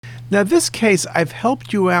Now, this case, I've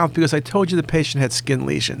helped you out because I told you the patient had skin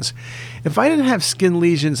lesions. If I didn't have skin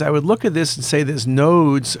lesions, I would look at this and say there's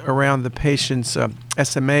nodes around the patient's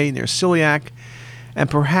SMA near celiac, and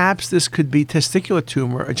perhaps this could be testicular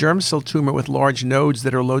tumor, a germ cell tumor with large nodes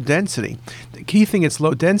that are low density. The key thing is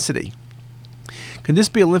low density. Can this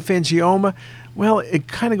be a lymphangioma? Well, it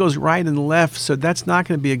kind of goes right and left, so that's not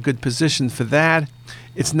going to be a good position for that.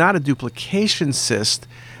 It's not a duplication cyst.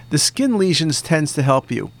 The skin lesions tends to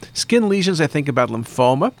help you. Skin lesions, I think about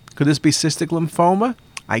lymphoma. Could this be cystic lymphoma?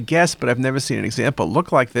 I guess, but I've never seen an example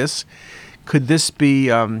look like this. Could this be,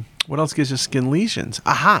 what else gives you skin lesions?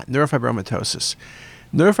 Aha, neurofibromatosis.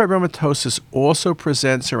 Neurofibromatosis also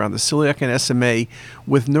presents around the celiac and SMA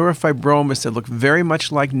with neurofibromas that look very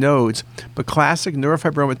much like nodes, but classic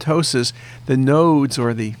neurofibromatosis, the nodes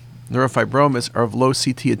or the neurofibromas are of low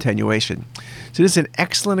CT attenuation. So this is an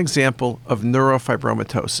excellent example of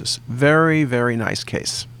neurofibromatosis. Very, very nice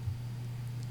case.